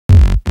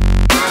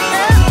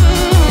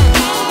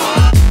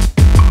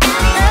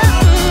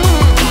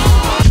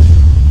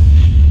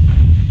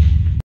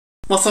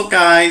What's up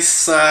guys?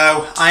 So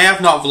I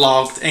have not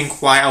vlogged in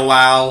quite a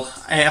while.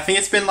 I think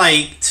it's been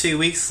like 2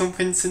 weeks or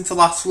something since the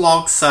last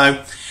vlog,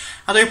 so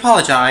I do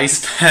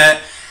apologise, but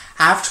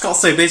I've just got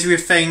so busy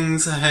with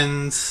things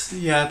and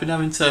yeah, I've been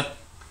having to,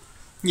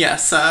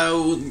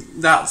 so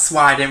that's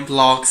why I didn't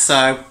vlog.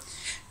 So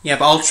yeah,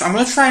 but I'm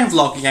going to try and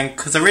vlog again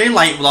because I really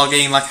like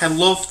vlogging. Like I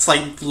love to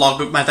like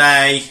vlog up my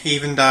day,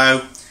 even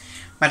though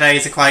my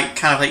days are quite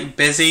kind of like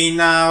busy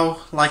now.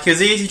 Like it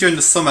was easy during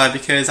the summer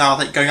because I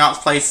was like going out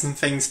to places and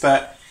things,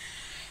 but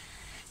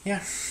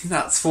yeah,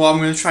 that's what I'm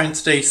going to try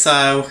to do.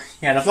 So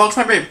yeah, the vlogs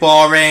might be a bit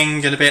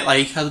boring and a bit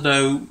like, I don't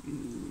know,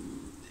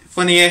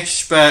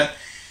 funny-ish, but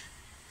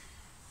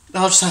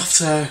I'll just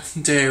have to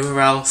do, or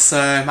else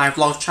my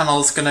vlog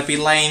channel's going to be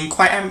laying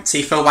quite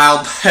empty for a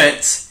while.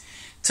 But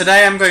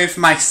today I'm going for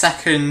my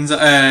second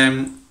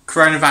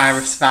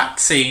coronavirus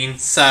vaccine.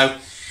 So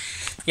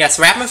yeah,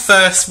 so I had my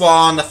first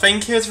one, I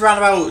think it was around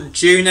about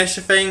June-ish,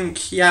 I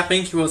think. Yeah, I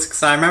think it was,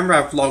 because I remember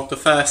I vlogged the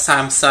first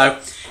time, so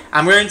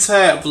I'm going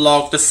to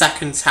vlog the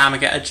second time I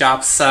get a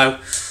jab, so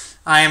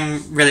I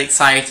am really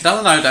excited. I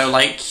don't know though,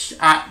 like,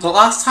 the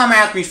last time I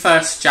had my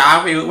first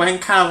jab, it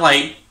went kind of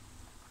like,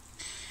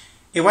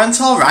 it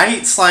went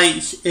alright,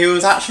 like, it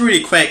was actually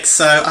really quick,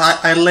 so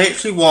I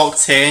literally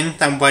walked in,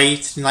 then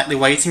waited in like the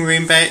waiting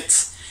room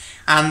bit.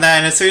 And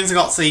then as soon as I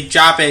got to the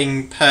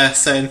jabbing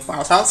person,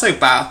 wow, it sounds so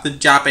bad, the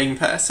jabbing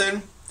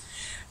person.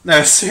 No,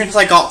 as soon as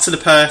I got to the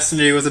person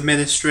who was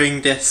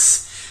administering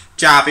this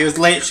jab, it was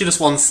literally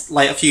just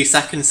a few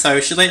seconds,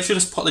 so she literally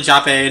just put the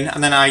jab in,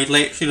 and then I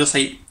literally just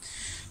like,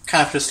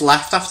 kind of just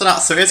left after that,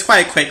 so it's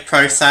quite a quick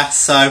process,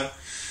 so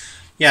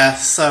yeah,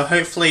 so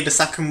hopefully the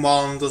second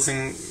one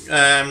doesn't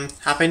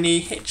have any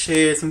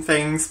hitches and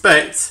things,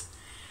 but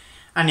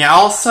and yeah,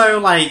 also,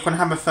 like, when I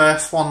had my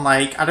first one,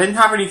 like, I didn't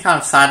have any kind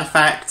of side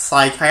effects.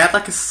 Like, I had,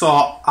 like, a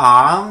sore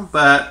arm,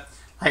 but,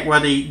 like, where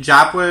the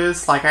jab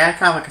was, like, I had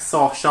kind of, like, a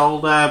sore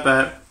shoulder,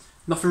 but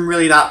nothing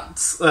really that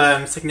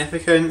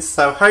significant.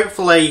 So,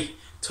 hopefully,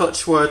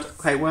 touch wood.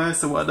 Okay,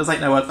 where's the word? There's,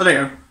 like, no word. I don't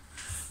know.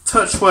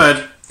 Touch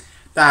wood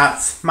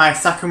that my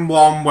second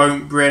one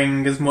won't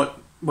bring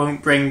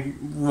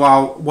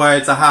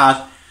words I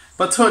had.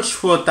 But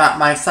touch wood that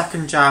my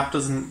second jab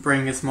doesn't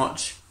bring as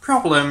much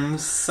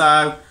problems.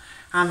 So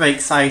I'm very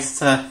excited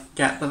to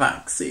get the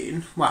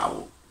vaccine.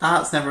 Wow,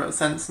 that's never a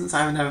sentence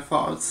I never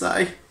thought I would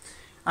say.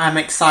 I'm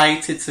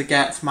excited to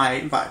get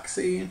my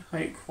vaccine.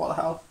 Like, what the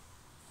hell?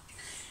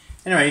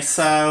 Anyway,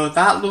 so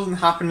that doesn't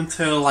happen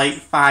until like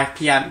 5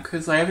 PM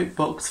because I have it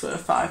booked for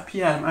 5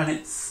 PM and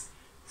it's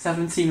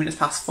 17 minutes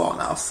past 4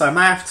 now, so I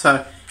might have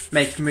to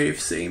make a move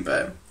soon,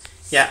 but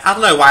yeah, I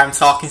don't know why I'm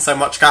talking so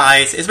much,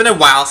 guys. It's been a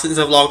while since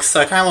I vlogged, so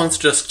I kind of wanted to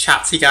just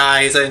chat to you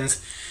guys, and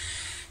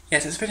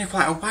yes, it's been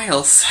quite a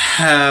while,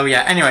 so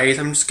yeah, anyways,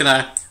 I'm just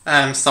gonna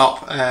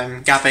stop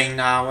gabbing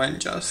now and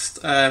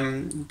just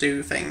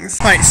do things.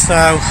 Right,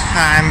 so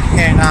I'm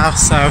here now,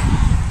 so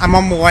I'm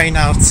on my way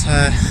now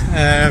to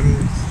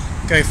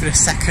go for the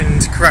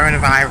second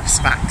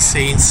coronavirus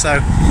vaccine, so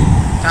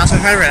that's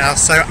what I'm doing right now.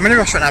 So I'm in a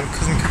rush right now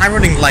because I'm kind of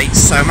running late,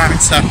 so I'm having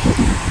to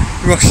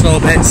rush a little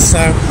bit, so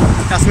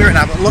that's me right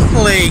now, but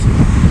luckily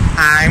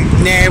I'm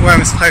near where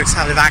I'm supposed to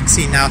have the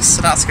vaccine now,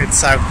 so that's good.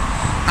 So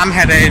I'm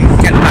heading,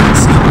 get the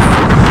vaccine,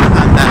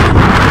 and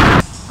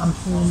then I'm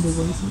here in the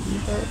waiting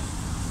room bit.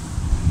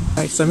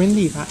 Okay, so I'm in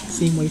the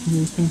vaccine waiting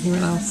room thing here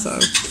now, so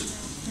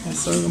yeah,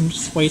 so I'm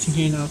just waiting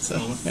here now to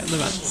get the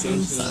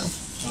vaccine, so.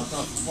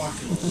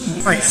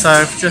 Right, so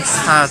I've just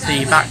had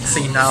the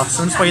vaccine now,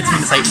 so I'm just waiting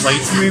in this like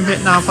waiting room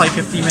bit now for like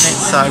 15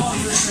 minutes, so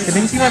it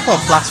didn't seem like a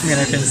flash me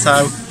and everything,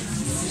 so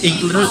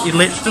he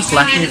literally just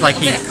left me like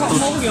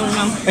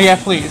oh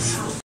yeah, please.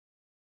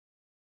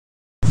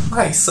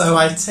 Okay, so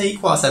I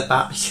take what I said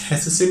back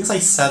because as soon as I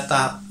said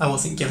that I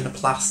wasn't given a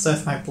plaster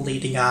for my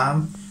bleeding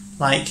arm,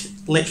 like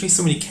literally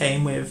somebody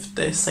came with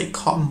this like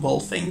cotton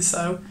wool thing,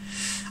 so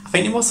I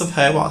think they must have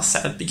heard what I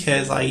said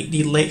because like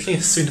they literally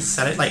as soon as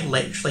I said it like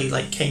literally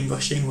like came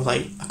rushing with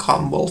like a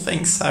cotton wool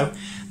thing, so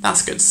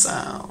that's good,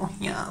 so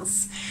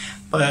yes.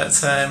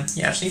 But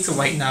yeah, I just need to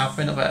wait now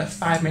for another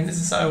 5 minutes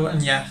or so,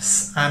 and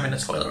yes, I'm in the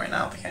toilet right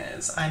now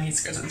because I need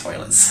to go to the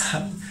toilet,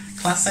 so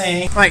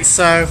classic. Right,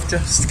 so I've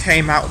just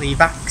came out of the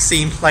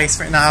vaccine place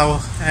right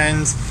now,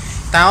 and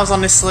that was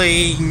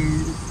honestly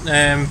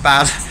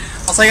bad.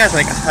 I'll tell you guys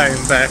when I get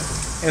home, but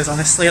it was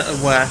honestly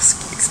the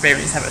worst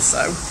experience ever, so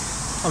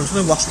I'm just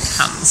going to wash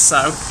my hands,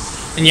 so.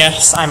 And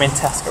yes, I'm in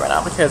Tesco right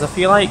now because I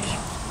feel like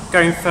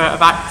going for a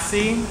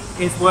vaccine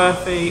is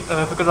worthy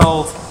of a good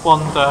old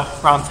wander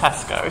around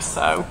Tesco,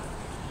 so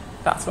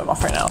that's what I'm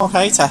off right now.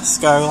 Okay,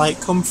 Tesco, like,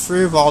 come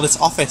through with all this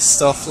office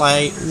stuff,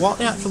 like, what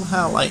the actual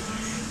hell, like,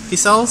 he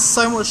sells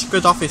so much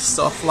good office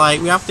stuff, like,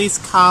 we have these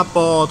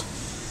cardboard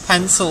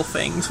pencil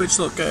things, which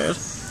look good,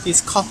 these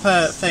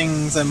copper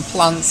things and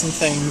plants and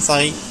things,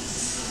 like,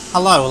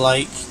 hello,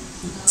 like,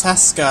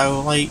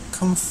 Tesco, like,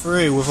 come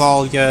through with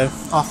all your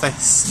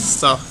office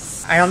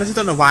stuff. I honestly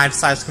don't know why I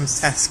decided to come to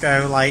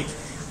Tesco, like,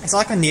 it's not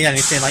like I need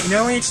anything, like, you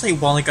know when you just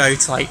like, want to go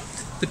to like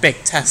the big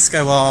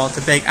Tesco or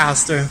the big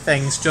Asda and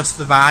things just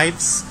for the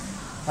vibes?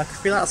 Like, I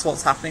feel like that's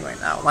what's happening right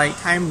now.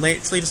 Like, I'm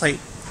literally just, like,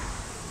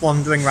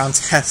 wandering around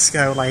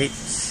Tesco, like,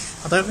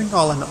 I don't think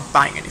I'll end up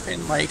buying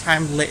anything. Like,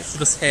 I'm literally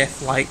just here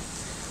for, like,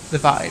 the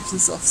vibes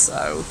and stuff,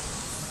 so...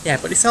 Yeah,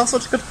 but it's also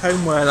such a good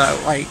homeware,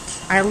 though. Like,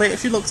 I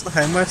literally looked at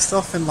the homeware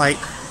stuff and, like,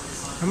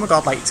 oh my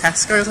god, like,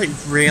 Tesco is, like,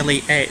 really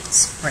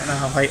it right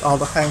now. Like, all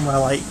the homeware,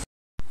 like...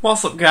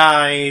 What's up,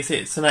 guys?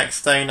 It's the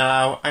next day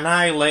now, and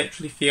I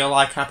literally feel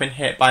like I've been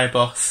hit by a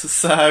bus.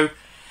 So,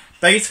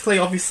 basically,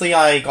 obviously,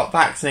 I got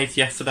vaccinated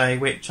yesterday,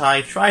 which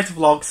I tried to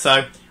vlog,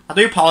 so I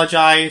do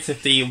apologise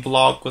if the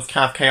vlog was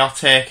kind of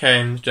chaotic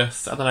and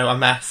just, I don't know, a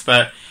mess,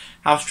 but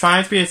I was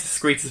trying to be as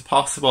discreet as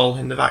possible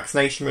in the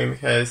vaccination room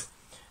because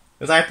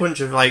there was like a bunch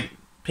of, like,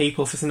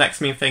 people sitting next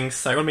to me and things,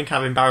 so it would have been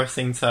kind of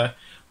embarrassing to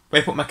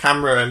whip up my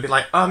camera and be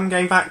like, oh, I'm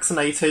getting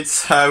vaccinated,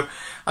 so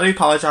I do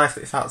apologise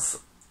if that's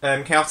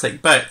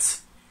chaotic, but,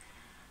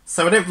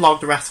 so I didn't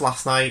vlog the rest of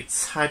last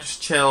night, I just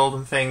chilled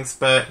and things,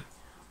 but,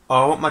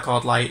 oh my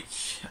god, like,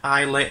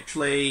 I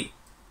literally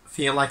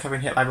feel like I've been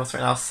hit by a bus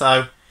right now,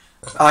 so,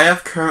 I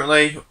have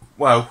currently,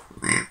 whoa,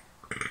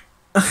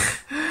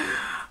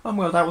 oh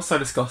my god, that was so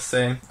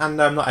disgusting,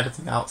 and I'm not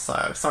editing out,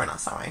 so,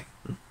 sorry.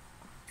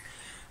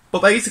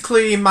 But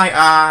basically, my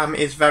arm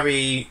is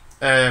very,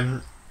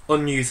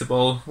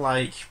 unusable.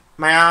 Like,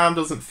 my arm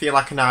doesn't feel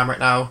like an arm right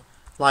now.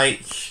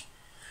 Like,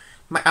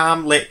 my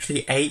arm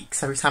literally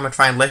aches every time I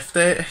try and lift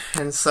it.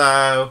 And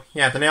so,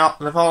 yeah, and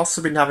I've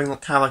also been having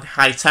kind of like a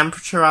high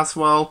temperature as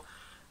well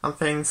and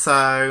things.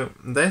 So,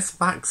 this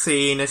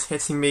vaccine is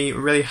hitting me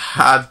really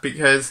hard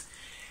because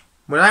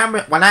when I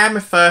had my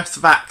first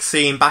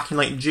vaccine back in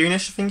like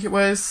June-ish, I think it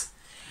was,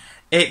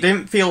 it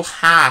didn't feel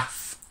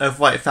half of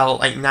what it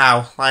felt like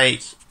now.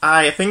 Like,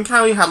 I think I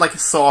only had like a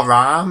sore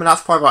arm, and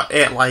that's probably about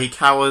it.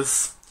 Like, I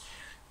was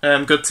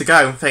good to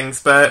go and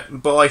things,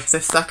 but boy,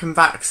 this second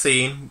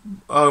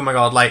vaccine, oh my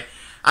god, like,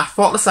 I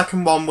thought the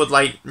second one would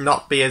like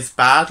not be as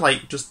bad,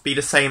 like just be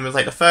the same as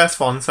like the first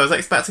one, so I was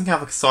expecting to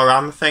have like a sore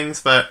arm and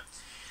things, but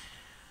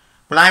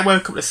when I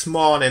woke up this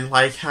morning,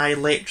 like, I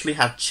literally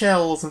had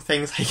chills and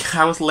things. Like,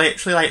 I was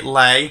literally like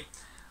lay,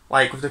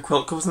 like, with the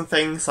quilt covers and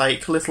things,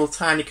 like a little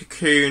tiny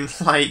cocoon.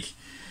 Like,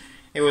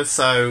 it was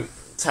so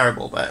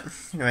terrible, but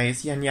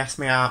anyways, yeah, and yes,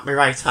 my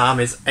right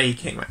arm is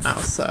aching right now,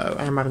 so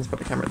I'm having to put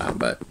the camera down,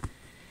 but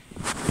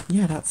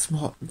yeah, that's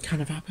what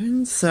kind of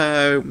happened.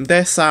 So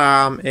this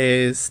arm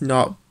is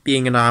not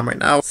being an arm right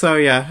now, so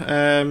yeah,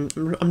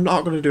 I'm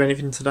not going to do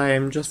anything today.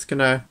 I'm just going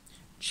to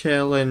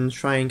chill and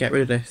try and get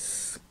rid of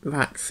this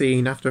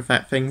vaccine after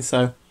effect thing.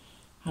 So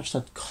I just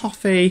had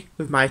coffee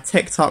with my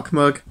TikTok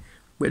mug,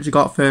 which I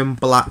got from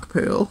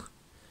Blackpool,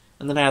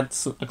 and then I had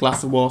a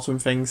glass of water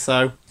and things,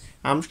 so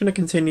I'm just going to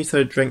continue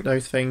to drink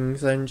those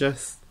things and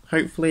just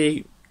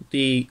hopefully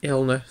the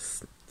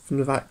illness from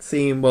the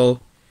vaccine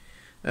will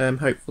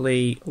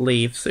hopefully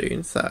leave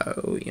soon,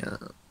 so yeah.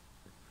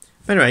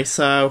 Anyway,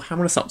 so I'm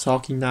going to stop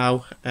talking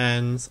now,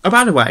 and oh,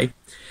 by the way,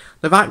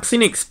 the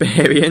vaccine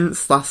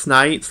experience last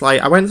night,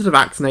 like, I went to the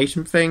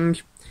vaccination thing,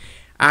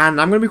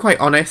 and I'm going to be quite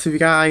honest with you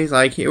guys,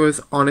 like, it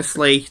was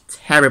honestly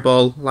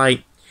terrible.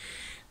 Like,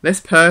 this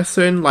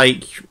person,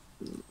 like,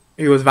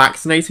 who was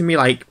vaccinating me,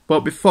 like,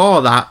 but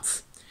before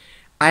that,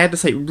 I had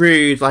this, like,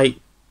 rude, like,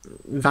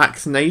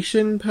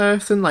 vaccination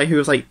person, like, who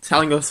was, like,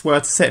 telling us where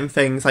to sit and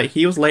things. Like,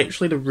 he was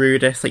literally the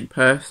rudest, like,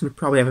 person I've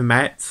probably ever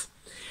met.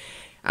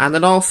 And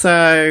then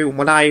also,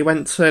 when I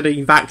went to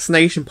the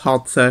vaccination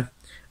pod to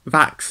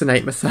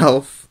vaccinate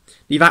myself,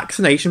 the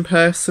vaccination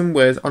person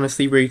was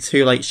honestly rude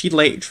too. Like, she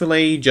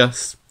literally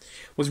just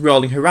was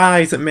rolling her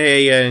eyes at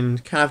me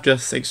and kind of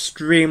just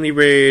extremely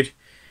rude.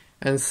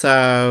 And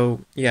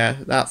so, yeah,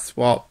 that's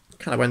what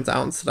kind of went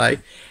down today.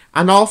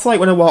 And also, like,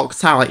 when I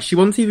walked out, like, she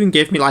wouldn't even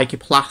give me, like, a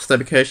plaster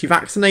because she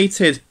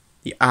vaccinated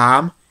the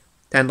arm,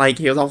 and, like,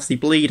 he was obviously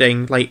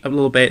bleeding, like, a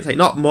little bit, like,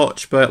 not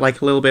much, but,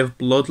 like, a little bit of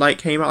blood, like,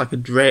 came out, like, a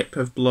drip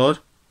of blood.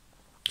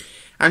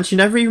 And she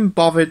never even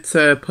bothered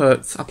to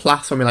put a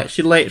plaster on me. Like,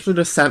 she literally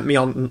just sent me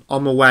on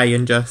my way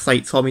and just,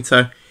 like, told me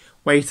to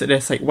wait at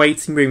this, like,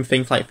 waiting room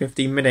thing for, like,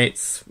 15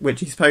 minutes,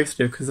 which you're supposed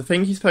to do, because I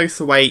think you're supposed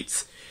to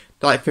wait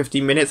for, like,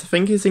 15 minutes. I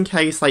think it's in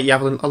case, like, you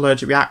have an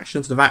allergic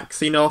reaction to the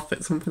vaccine or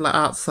something like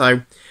that,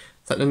 so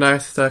it's like the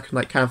nurses can,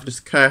 like, kind of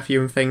just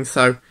curfew and things,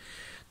 so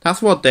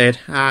that's what I did.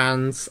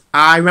 And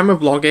I remember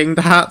vlogging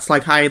that,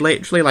 like, I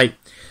literally, like,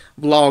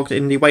 vlogged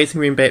in the waiting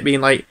room bit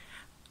being like,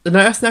 the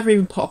nurse never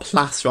even put a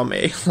plaster on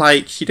me.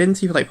 Like, she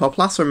didn't even, like, put a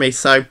plaster on me,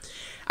 so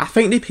I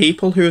think the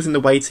people who was in the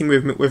waiting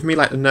room with me,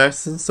 like, the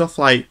nurses and stuff,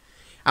 like,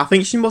 I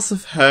think she must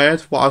have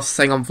heard what I was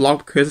saying on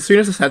vlog, because as soon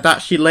as I said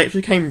that, she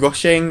literally came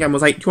rushing and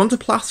was like, do you want a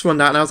plaster on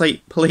that? And I was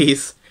like,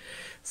 please.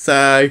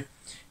 So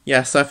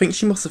yeah, so I think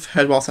she must have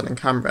heard what I said on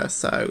camera,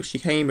 so she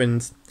came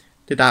and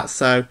did that.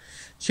 So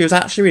she was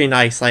actually really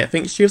nice. Like, I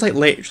think she was, like,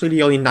 literally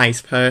the only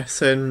nice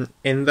person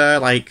in there.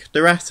 Like,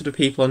 the rest of the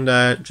people in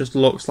there just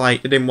looks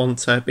like they didn't want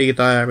to be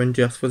there and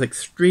just was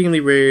extremely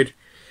rude.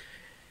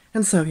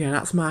 And so, yeah,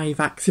 that's my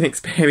vaccine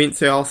experience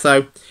here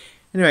also.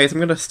 Anyways, I'm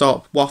going to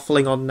stop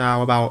waffling on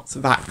now about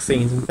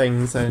vaccines and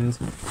things and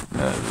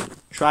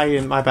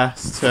trying my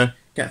best to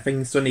get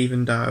things done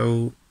even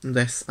though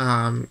this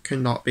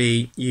cannot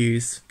be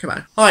used. Come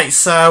on. Alright,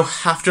 so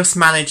I've just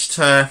managed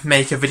to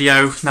make a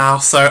video now,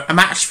 so I'm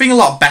actually feeling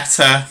a lot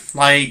better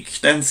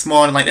than this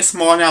morning. Like this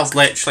morning I was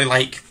literally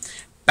like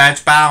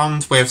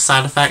bedbound with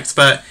side effects,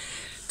 but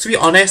to be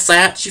honest I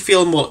actually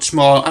feel much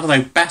more, I don't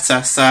know,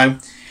 better. So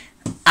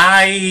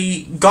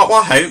I got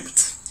what I hoped.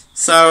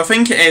 So I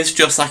think it is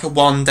just like a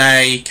 1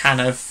 day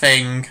kind of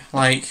thing,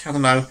 like, I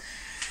don't know.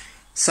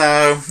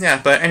 So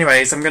yeah, but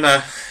anyways, I'm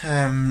gonna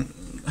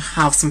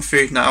have some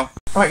food now.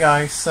 Alright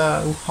guys,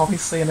 so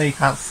obviously I know you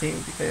can't see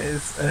me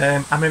because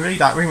I'm in really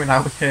dark room right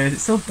now because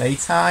it's still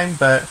daytime,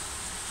 but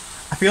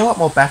I feel a lot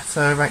more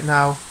better right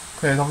now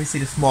because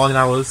obviously this morning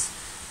I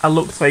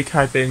looked like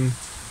I'd been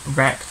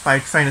wrecked by a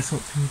train or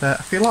something, but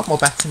I feel a lot more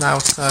better now,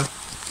 so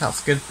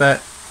that's good.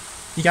 But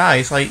you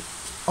guys, like,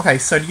 okay,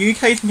 so the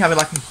UK's been having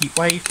like a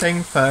heatwave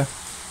thing for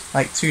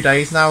like 2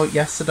 days now,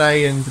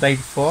 yesterday and the day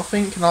before I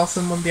think, and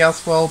also Monday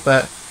as well,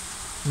 but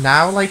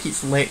now like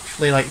it's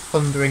literally like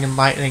thundering and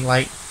lightning,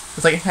 like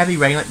there's like heavy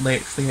rain like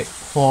literally like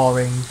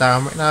pouring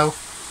down right now,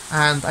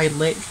 and I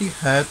literally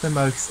heard the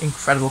most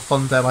incredible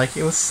thunder, like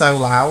it was so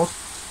loud,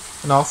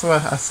 and also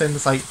as soon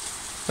as like,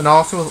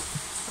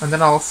 and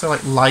then also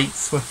like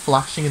lights were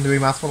flashing in the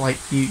room as well,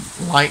 like the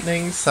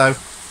lightning, so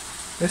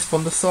this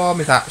thunderstorm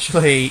is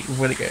actually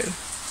really good.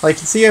 Like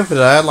you can see over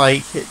there,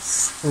 like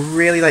it's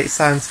really like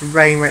starting to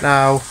rain right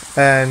now,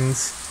 and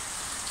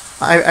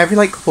every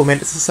like couple of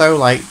minutes or so,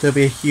 like there'll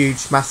be a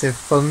huge, massive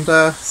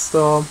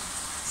thunderstorm.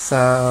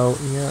 So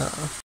yeah.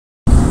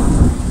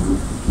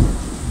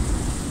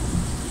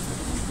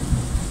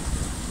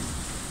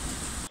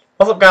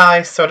 What's up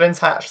guys? So I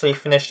didn't actually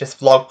finish this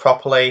vlog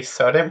properly,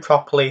 so I didn't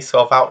properly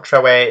sort of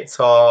outro it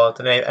or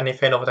do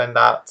anything other than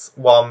that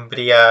one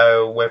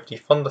video with the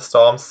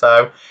thunderstorm.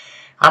 So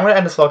I'm going to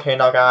end this vlog here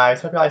now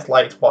guys. Hope you guys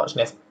liked watching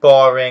this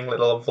boring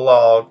little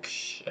vlog.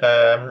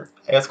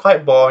 It was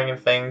quite boring and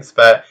things,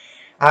 but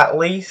at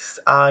least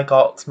I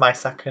got my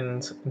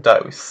second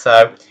dose.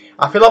 So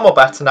I feel a lot more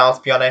better now,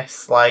 to be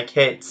honest. Like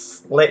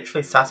it's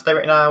literally Saturday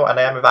right now and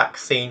I am a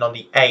vaccine on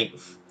the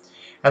 8th.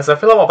 And so I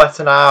feel a lot more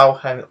better now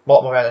and a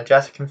lot more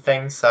energetic and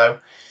things, so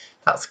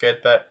that's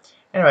good. But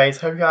anyways,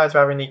 hope you guys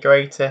are having the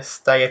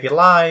greatest day of your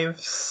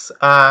lives,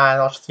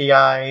 and I'll see you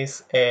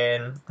guys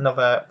in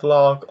another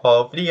vlog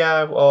or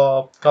video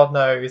or God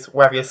knows,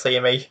 wherever you're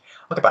seeing me.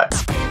 Okay, bye.